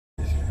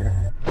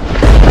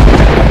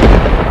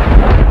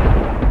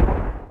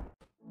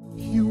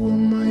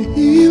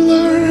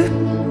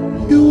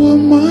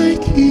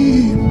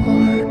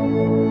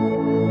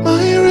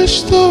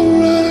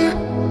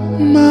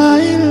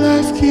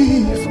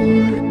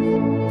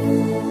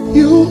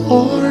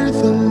are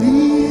the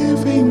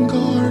living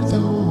God,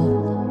 though.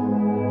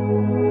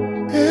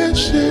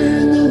 Is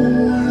there no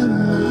one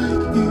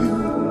like you?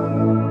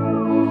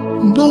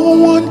 No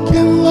one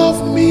can love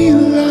me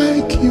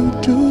like you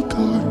do,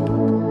 God.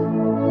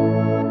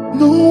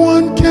 No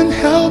one can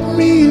help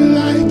me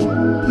like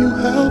you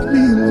help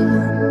me,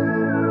 Lord.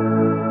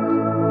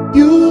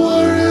 You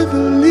are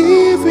the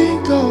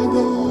living God,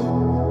 though.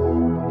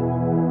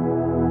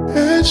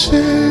 Is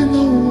there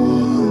no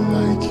one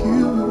like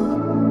you?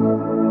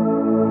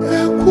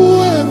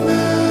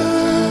 Ekueme,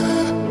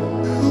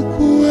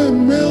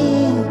 Ekueme,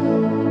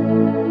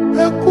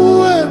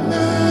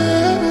 Ekueme,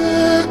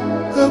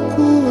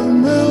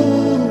 Ekueme.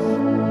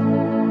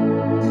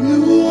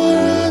 You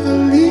are the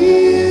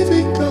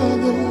living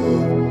God, oh.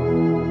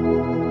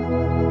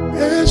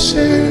 Is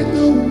there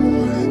no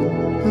one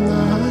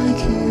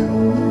like you?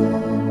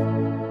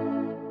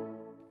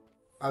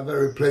 A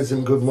very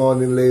pleasant good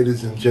morning,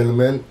 ladies and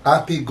gentlemen.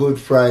 Happy Good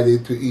Friday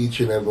to each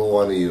and every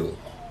one of you.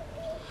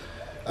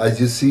 As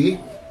you see,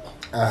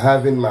 I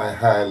have in my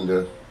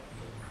hand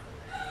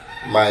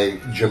my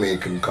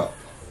Jamaican cup.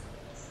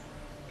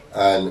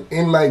 And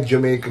in my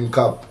Jamaican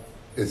cup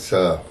is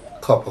a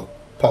cup of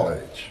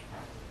porridge.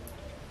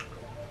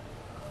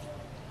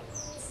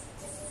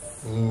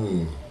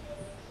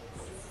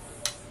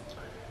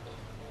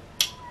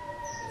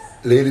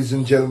 Ladies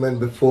and gentlemen,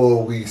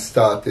 before we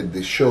started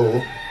the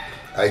show,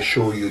 I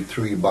show you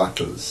 3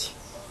 bottles.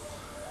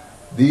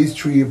 These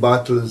 3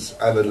 bottles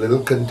and a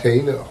little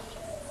container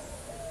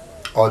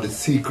are the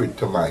secret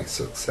to my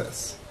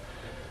success.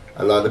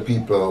 A lot of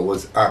people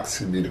was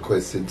asking me the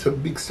question, so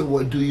Big Stone,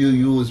 what do you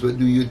use? What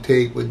do you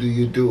take? What do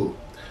you do?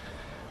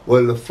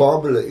 Well, the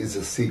formula is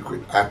a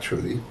secret,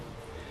 actually.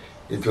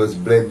 It was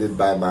blended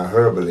by my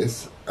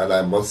herbalist, and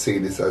I must say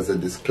this as a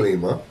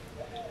disclaimer.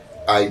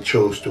 I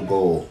chose to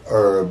go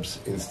herbs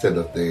instead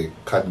of the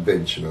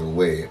conventional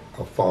way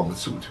of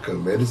pharmaceutical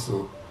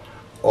medicine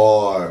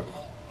or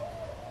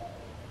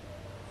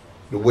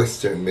the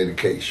Western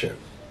medication.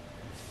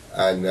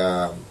 And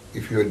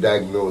if you're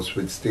diagnosed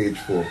with stage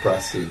 4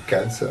 prostate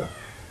cancer,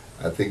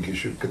 I think you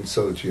should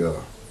consult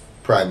your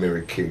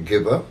primary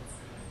caregiver,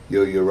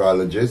 your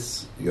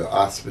urologist, your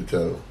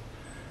hospital,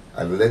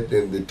 and let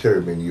them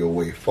determine your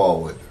way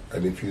forward.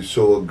 And if you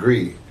so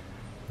agree,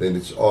 then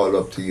it's all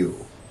up to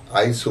you.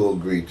 I so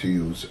agree to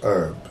use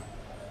herb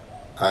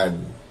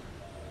and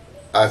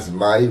as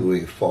my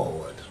way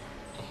forward.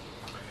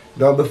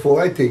 Now,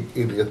 before I take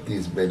any of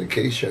these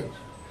medications,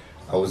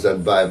 I was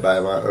advised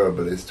by my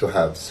herbalist to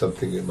have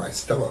something in my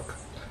stomach,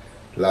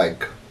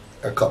 like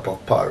a cup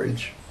of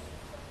porridge.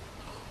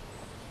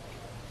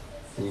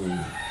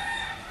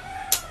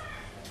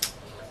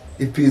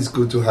 It feels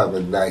good to have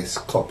a nice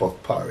cup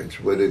of porridge,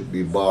 whether it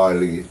be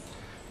barley,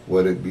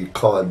 whether it be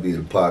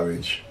cornmeal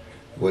porridge,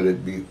 whether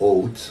it be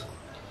oats.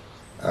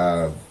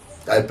 I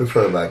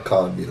prefer my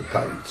cornmeal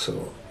porridge,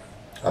 so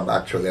I'm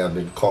actually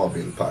having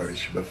cornmeal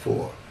porridge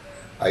before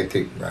I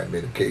take my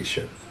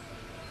medication.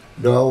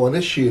 Now I want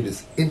to share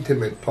this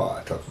intimate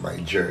part of my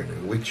journey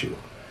with you,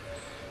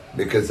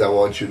 because I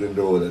want you to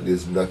know that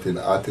there's nothing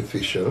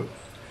artificial,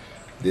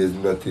 there's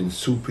nothing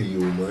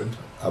superhuman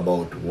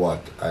about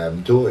what I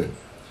am doing.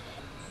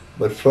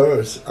 But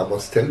first, I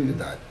must tell you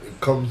that it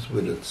comes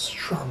with a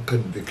strong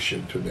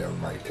conviction to the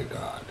Almighty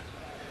God.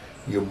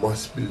 You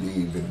must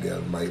believe in the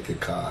Almighty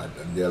God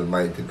and the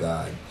Almighty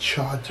God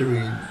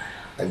chartering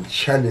and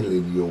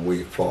channeling your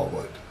way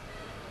forward.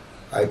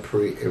 I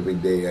pray every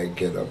day I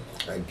get up.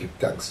 I give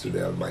thanks to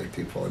the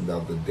Almighty for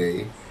another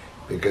day,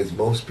 because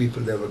most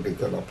people never get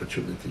an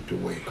opportunity to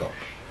wake up.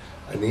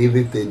 And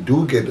even if they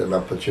do get an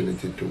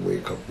opportunity to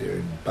wake up, they're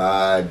in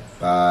bad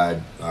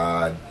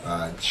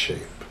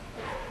shape.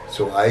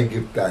 So I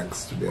give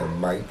thanks to the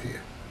Almighty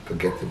for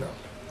getting up.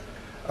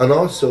 And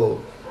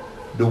also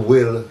the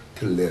will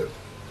to live.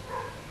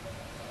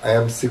 I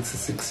am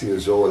 66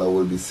 years old. I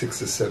will be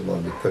 67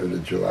 on the 3rd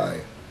of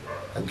July.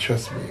 And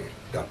trust me,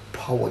 the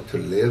power to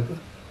live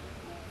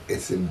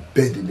is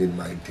embedded in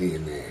my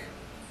DNA.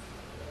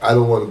 I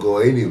don't want to go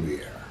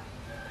anywhere.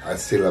 I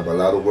still have a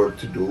lot of work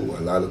to do, a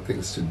lot of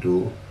things to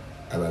do,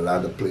 and a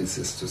lot of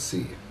places to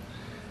see.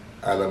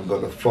 And I'm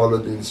going to follow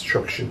the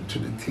instruction to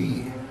the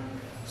T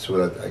so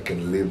that I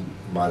can live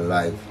my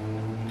life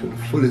to the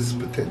fullest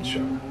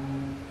potential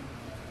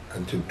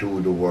and to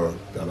do the work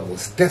that I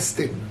was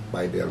destined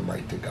by the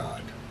Almighty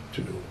God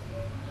to do.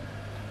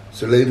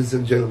 So ladies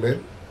and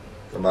gentlemen,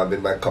 I'm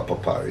having my cup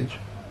of porridge.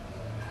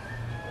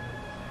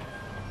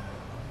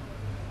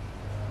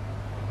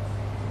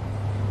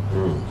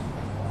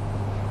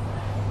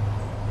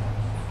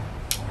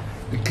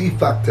 The key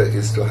factor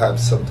is to have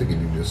something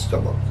in your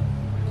stomach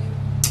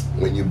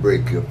when you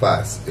break your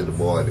fast in the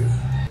morning.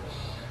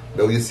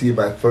 Now you see,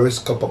 my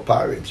first cup of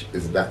porridge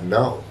is not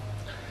now.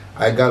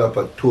 I got up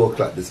at 2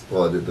 o'clock this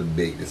morning to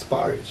make this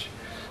porridge,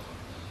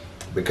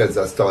 because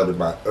I started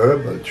my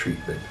herbal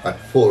treatment at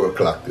 4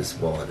 o'clock this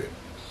morning.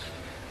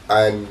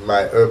 And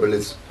my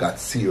herbalist got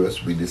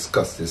serious. We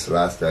discussed this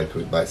last night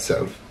with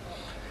myself.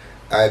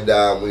 And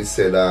we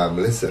said,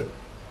 listen,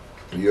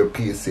 your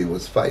PSA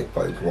was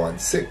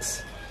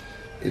 5.16.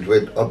 It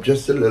went up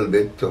just a little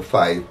bit to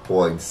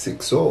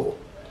 5.60.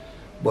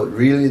 But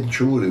really and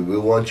truly, we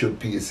want your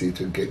PSA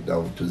to get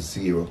down to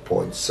 0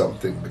 point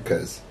something,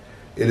 because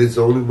it is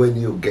only when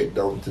you get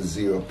down to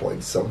 0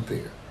 point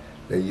something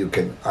that you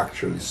can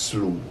actually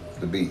slew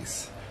the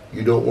beast.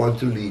 You don't want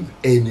to leave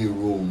any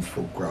room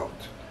for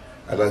growth.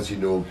 And as you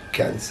know,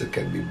 cancer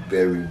can be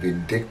very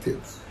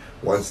vindictive.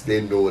 Once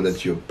they know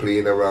that you're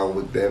playing around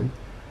with them,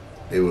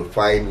 they will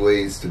find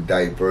ways to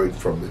divert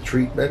from the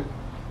treatment,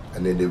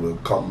 and then they will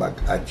come back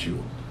at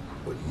you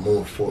with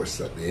more force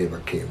than they ever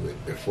came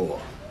with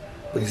before.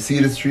 But you see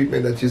this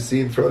treatment that you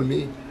see in front of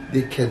me?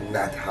 They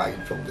cannot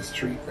hide from this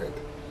treatment.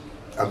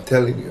 I'm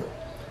telling you,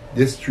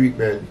 this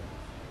treatment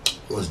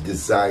was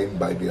designed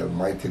by the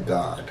Almighty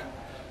God.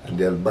 And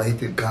the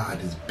Almighty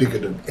God is bigger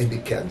than any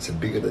cancer,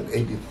 bigger than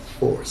any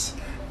force,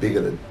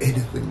 bigger than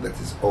anything that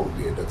is out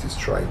there that is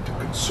trying to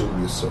consume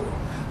your soul.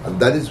 And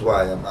that is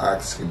why I'm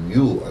asking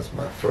you, as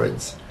my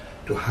friends,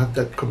 to have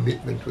that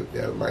commitment with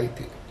the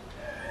Almighty.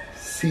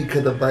 Seek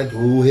and abide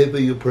whoever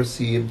you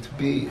perceive him to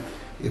be.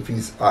 If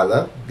he's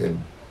Allah,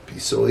 then be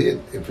so it.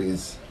 If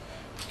he's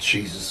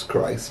Jesus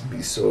Christ,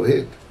 be so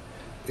it.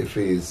 If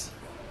he's,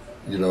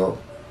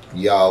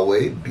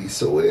 Yahweh, be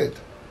so it.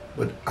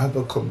 But have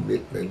a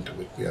commitment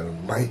with the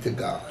Almighty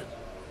God.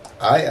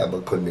 I have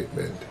a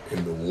commitment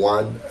in the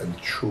one and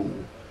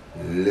true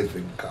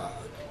living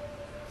God.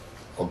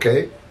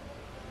 Okay?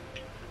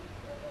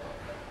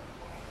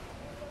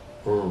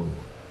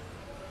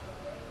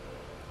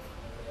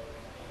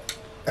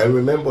 And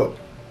remember,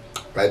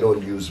 I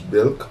don't use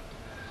milk.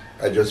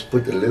 I just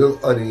put a little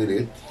honey in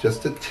it,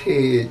 just to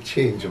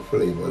change the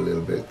flavor a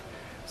little bit,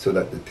 so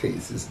that the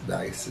taste is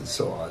nice and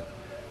so on.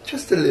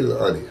 Just a little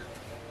honey.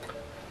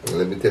 And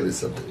let me tell you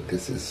something.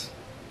 This is...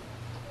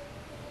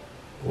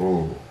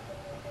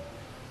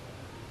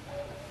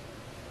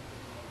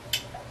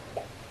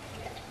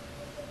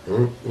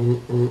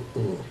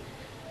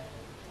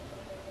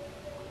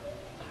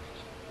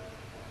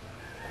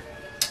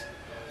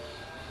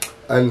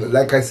 And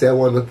like I say, I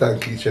want to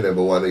thank each and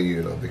every one of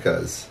you,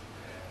 because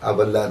I have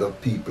a lot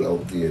of people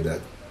out there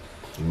that,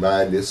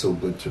 man, they're so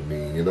good to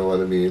me, you know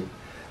what I mean?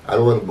 I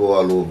don't want to go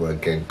all over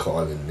again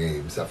calling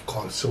names. I've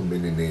called so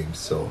many names,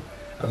 so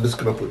I'm just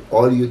going to put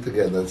all of you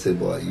together and say,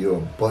 boy, you're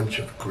a bunch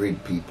of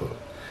great people.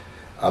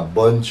 A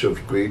bunch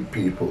of great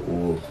people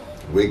who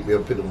wake me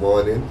up in the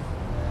morning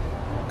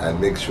and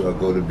make sure I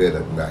go to bed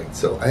at night.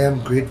 So I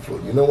am grateful.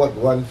 You know what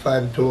one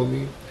fan told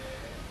me?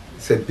 He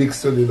said, Big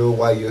Stone, you know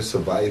why you're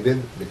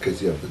surviving?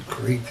 Because you have the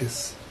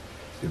greatest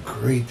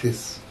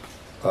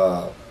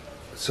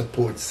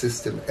support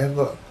system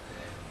ever.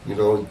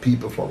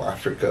 People from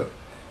Africa,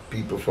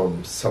 people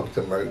from South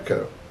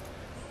America,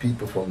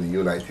 people from the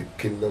United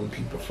Kingdom,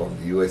 people from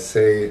the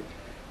USA,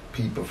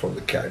 people from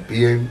the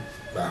Caribbean,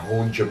 my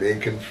own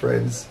Jamaican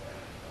friends.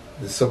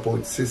 The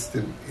support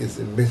system is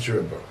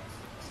immeasurable.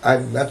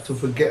 And not to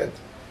forget,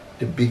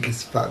 the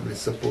biggest family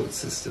support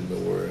system the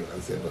world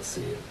has ever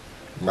seen.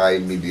 My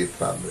immediate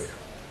family.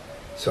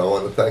 So I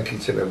want to thank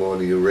each and every one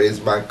of you.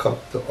 Raise my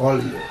cup to all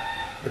of you,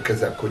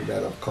 because I could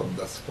not have come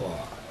thus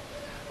far.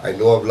 I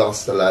know I've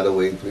lost a lot of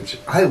weight, which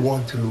I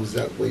want to lose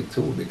that weight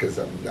too, because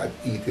I'm not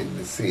eating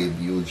the same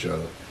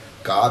usual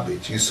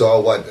garbage. You saw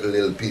what a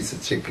little piece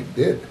of chicken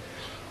did.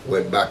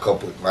 Went back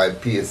up with my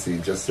PSA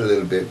just a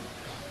little bit.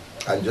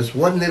 And just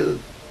one little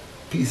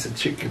piece of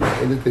chicken,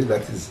 anything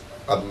that is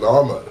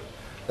abnormal,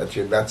 that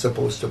you're not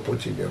supposed to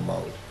put in your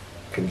mouth,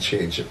 can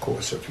change the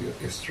course of your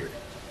history.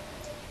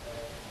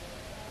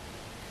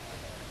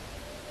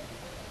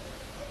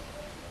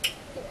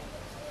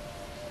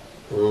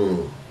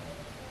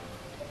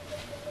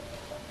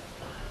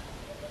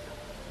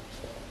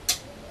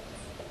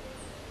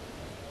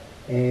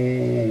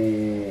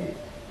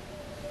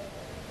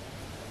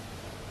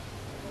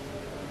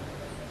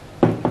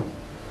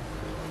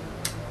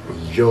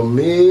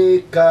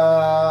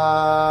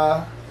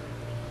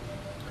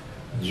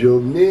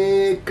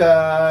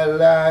 Jamaica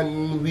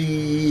land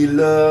we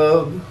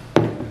love.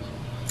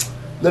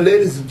 Now,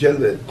 ladies and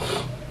gentlemen,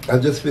 I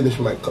just finished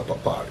my cup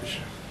of porridge.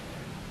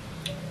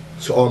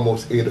 It's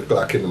almost 8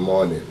 o'clock in the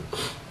morning.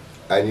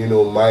 And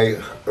my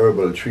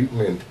herbal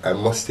treatment, I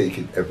must take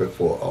it every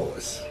 4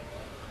 hours.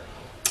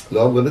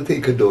 Now I'm going to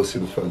take a dose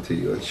in front of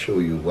you and show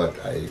you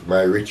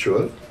my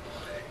ritual.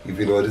 If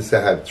you notice,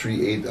 I have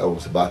 3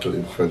 8-ounce bottles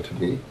in front of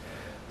me.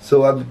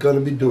 So I'm going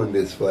to be doing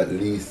this for at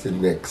least the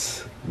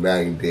next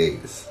 9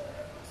 days,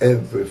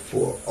 every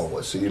 4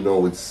 hours.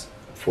 So it's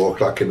 4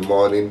 o'clock in the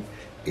morning,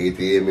 8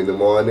 a.m. in the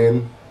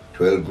morning,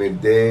 12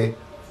 midday,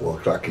 4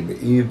 o'clock in the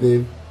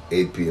evening,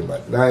 8 p.m.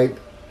 at night,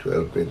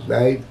 12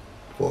 midnight,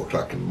 4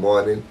 o'clock in the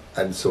morning,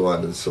 and so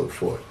on and so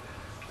forth.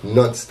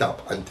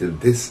 Non-stop until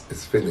this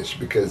is finished,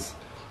 because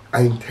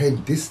I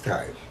intend this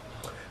time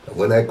that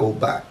when I go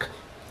back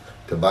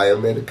to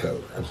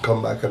biomedical and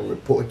come back and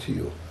report to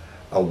you,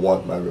 I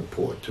want my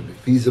report to be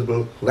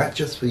feasible, not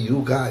just for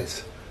you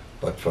guys,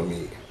 but for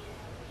me.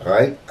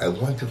 Alright? I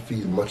want to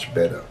feel much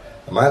better.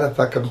 As a matter of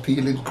fact, I'm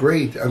feeling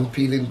great.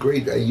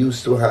 I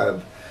used to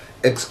have,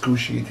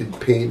 excruciating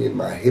pain in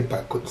my hip.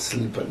 I couldn't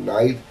sleep at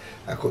night.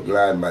 I couldn't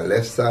lie on my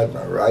left side,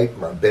 my right,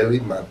 my belly,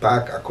 my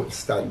back. I couldn't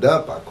stand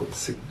up. I couldn't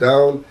sit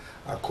down.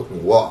 I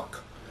couldn't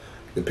walk.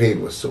 The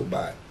pain was so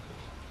bad.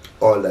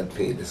 All that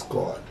pain is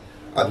gone.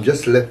 I'm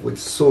just left with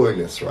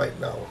soreness right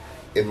now.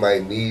 In my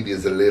knee,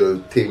 there's a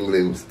little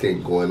tingling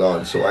thing going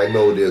on. So I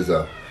know there's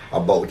a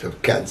bout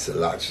of cancer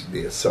lodged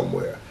there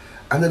somewhere.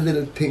 And a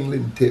little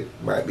tingling tip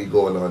might be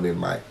going on in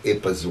my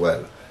hip as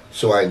well.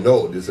 So I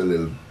know there's a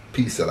little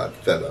piece of that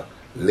fella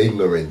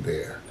lingering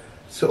there.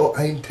 So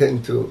I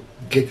intend to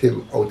get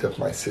him out of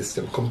my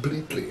system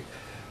completely.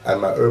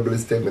 And my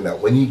herbalist tell me that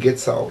when he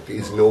gets out,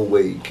 there's no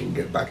way he can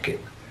get back in.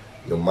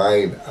 Your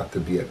mind have to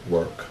be at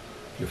work.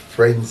 Your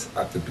friends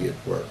have to be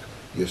at work.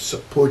 Your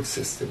support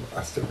system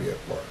has to be at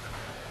work.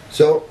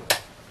 So,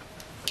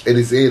 it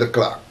is 8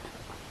 o'clock.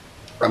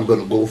 I'm going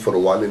to go for the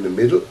one in the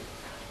middle.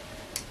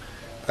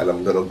 And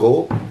I'm going to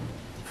go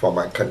for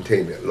my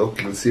container.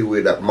 Look, you see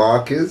where that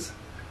mark is?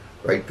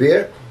 Right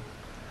there.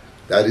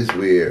 That is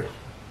where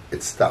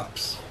it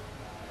stops.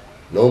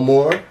 No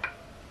more,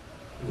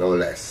 no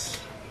less.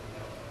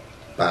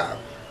 Bam.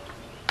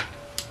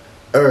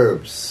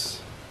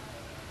 Herbs.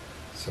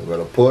 So I'm going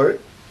to pour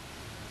it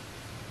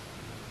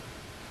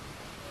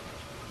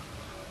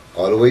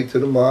all the way to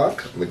the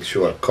mark. Make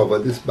sure I cover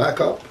this back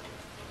up.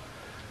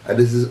 And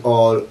this is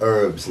all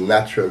herbs,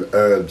 natural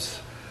herbs.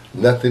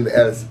 Nothing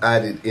else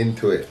added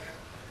into it.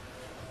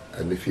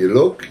 And if you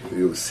look,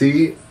 you'll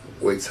see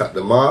where it's at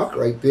the mark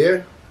right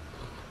there.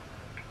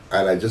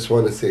 And I just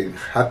want to say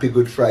happy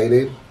Good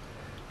Friday.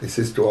 This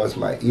is towards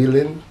my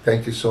healing.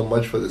 Thank you so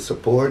much for the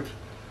support.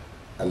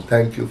 And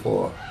thank you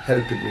for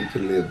helping me to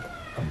live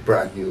a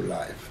brand new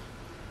life.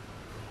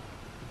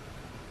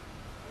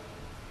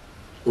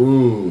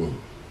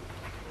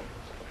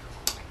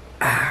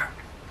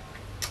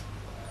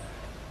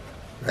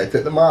 Right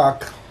at the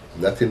mark,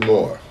 nothing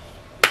more.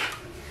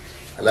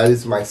 And that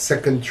is my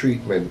second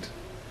treatment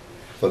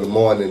for the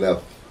morning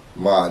of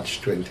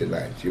March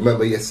 29th. You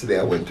remember yesterday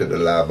I went to the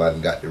lab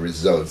and got the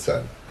results,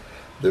 and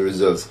the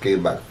results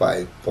came back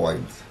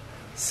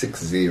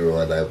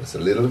 5.60, and I was a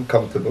little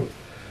uncomfortable.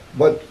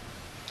 But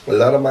a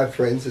lot of my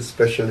friends,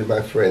 especially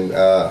my friend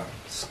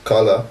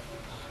Scholar,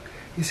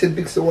 he said,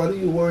 Big Stone, what are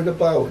you worried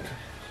about?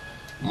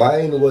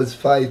 Mine was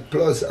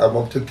 5+, I'm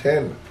up to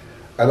 10.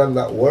 And I'm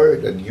not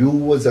worried. And you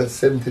was at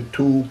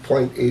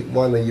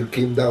 72.81 and you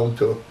came down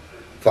to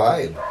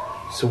 5.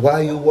 So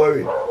why are you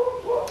worried?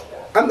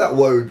 I'm not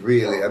worried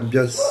really. I'm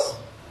just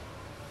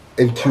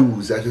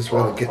enthused. I just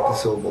want to get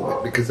this over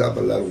with because I have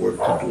a lot of work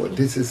to do. And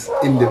this is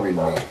hindering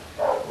me.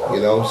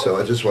 You know, so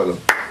I just want to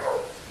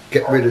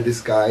get rid of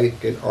this guy,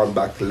 get on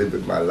back to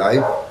living my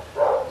life,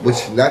 which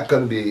is not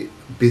going to be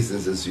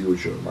business as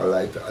usual. My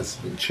life has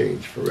been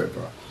changed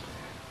forever.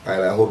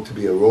 And I hope to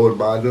be a role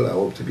model. I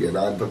hope to be an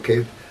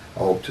advocate. I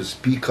hope to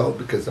speak out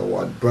because I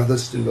want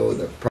brothers to know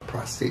that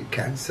prostate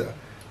cancer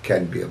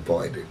can be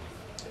avoided.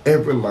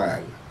 Every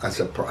man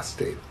has a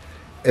prostate.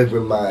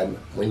 Every man,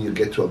 when you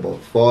get to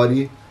about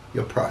 40,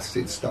 your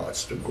prostate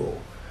starts to grow.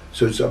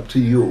 So it's up to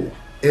you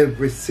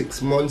every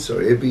 6 months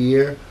or every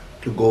year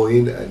to go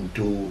in and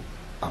do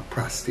a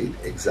prostate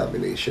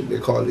examination. They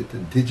call it the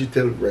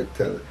digital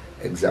rectal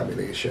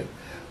examination.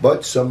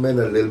 But some men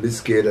are a little bit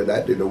scared of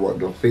that. They don't want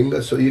no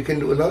finger. So you can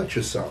do an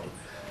ultrasound.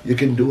 You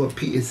can do a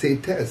PSA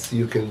test.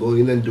 You can go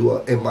in and do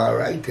an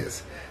MRI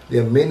test.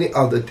 There are many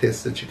other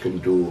tests that you can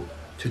do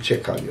to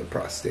check on your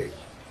prostate.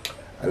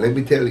 And let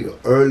me tell you,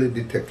 early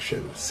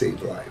detection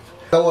saves life.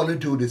 I want to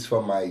do this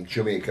for my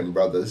Jamaican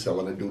brothers. I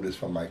want to do this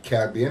for my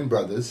Caribbean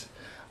brothers.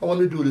 I want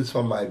to do this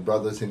for my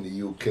brothers in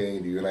the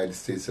UK, the United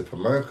States of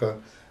America,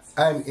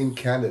 and in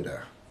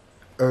Canada.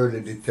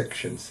 Early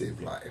detection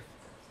saves life.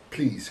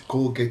 Please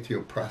go get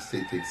your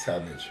prostate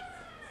examined.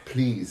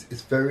 Please,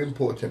 it's very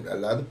important. A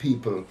lot of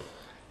people,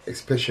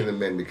 especially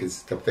men,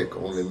 because it affects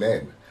only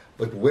men.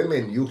 But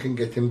women, you can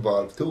get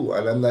involved too.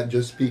 And I'm not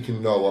just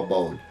speaking now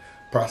about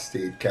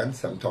prostate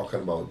cancer. I'm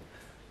talking about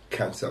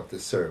cancer of the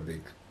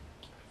cervix,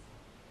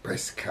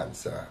 breast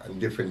cancer, and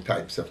different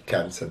types of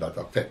cancer that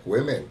affect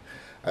women.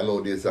 I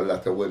know there's a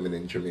lot of women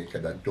in Jamaica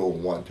that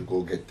don't want to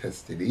go get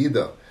tested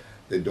either.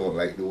 They don't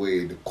like the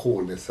way, the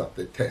coldness of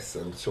the test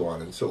and so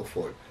on and so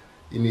forth.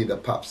 You need a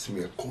pap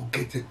smear. Go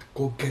get it.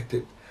 Go get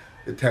it.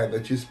 The time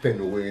that you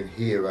spend wearing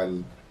hair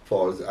and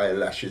false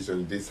eyelashes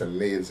and this and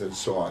nails and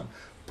so on,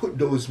 put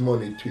those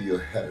money to your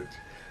health.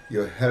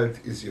 Your health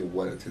is your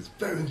wealth. It's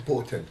very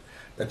important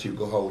that you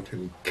go out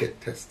and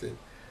get tested.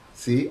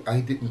 See,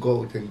 I didn't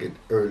go out and get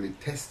early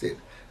tested.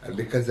 And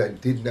because I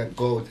did not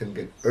go out and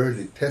get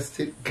early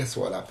tested, guess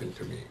what happened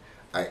to me?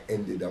 I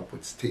ended up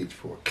with stage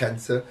 4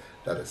 cancer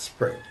that has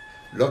spread.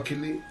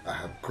 Luckily, I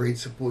have great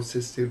support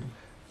system,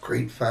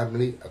 great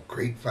family, a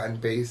great fan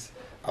base,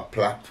 a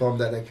platform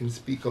that I can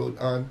speak out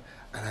on,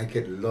 and I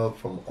get love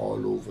from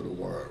all over the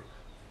world.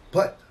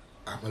 But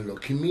I'm a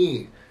lucky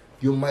me.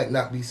 You might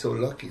not be so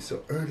lucky.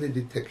 So early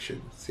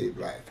detection save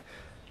life.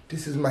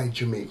 This is my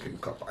Jamaican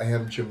cup. I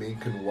am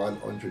Jamaican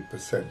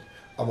 100%.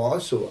 I'm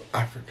also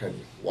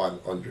African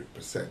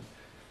 100%.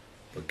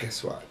 But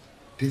guess what?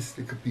 this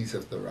little piece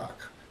of the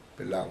rock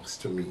belongs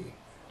to me.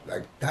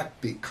 Like that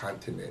big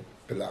continent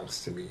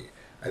belongs to me.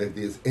 And if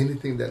there's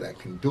anything that I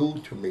can do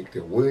to make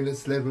the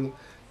awareness level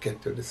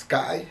get to the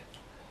sky,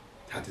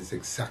 that is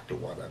exactly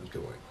what I'm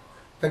doing.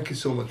 Thank you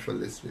so much for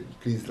listening.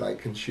 Please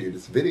like and share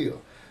this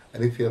video.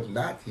 And if you have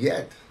not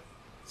yet,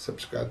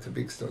 subscribe to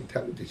Big Stone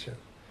Television.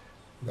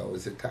 Now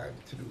is the time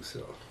to do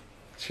so.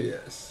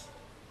 Cheers.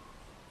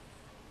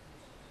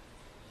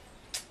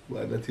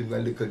 Well, not even a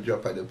little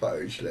drop of the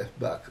porridge left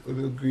back.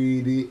 You're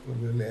greedy,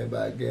 you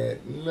never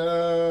get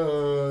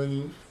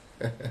none.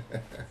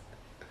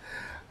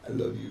 I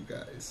love you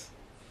guys.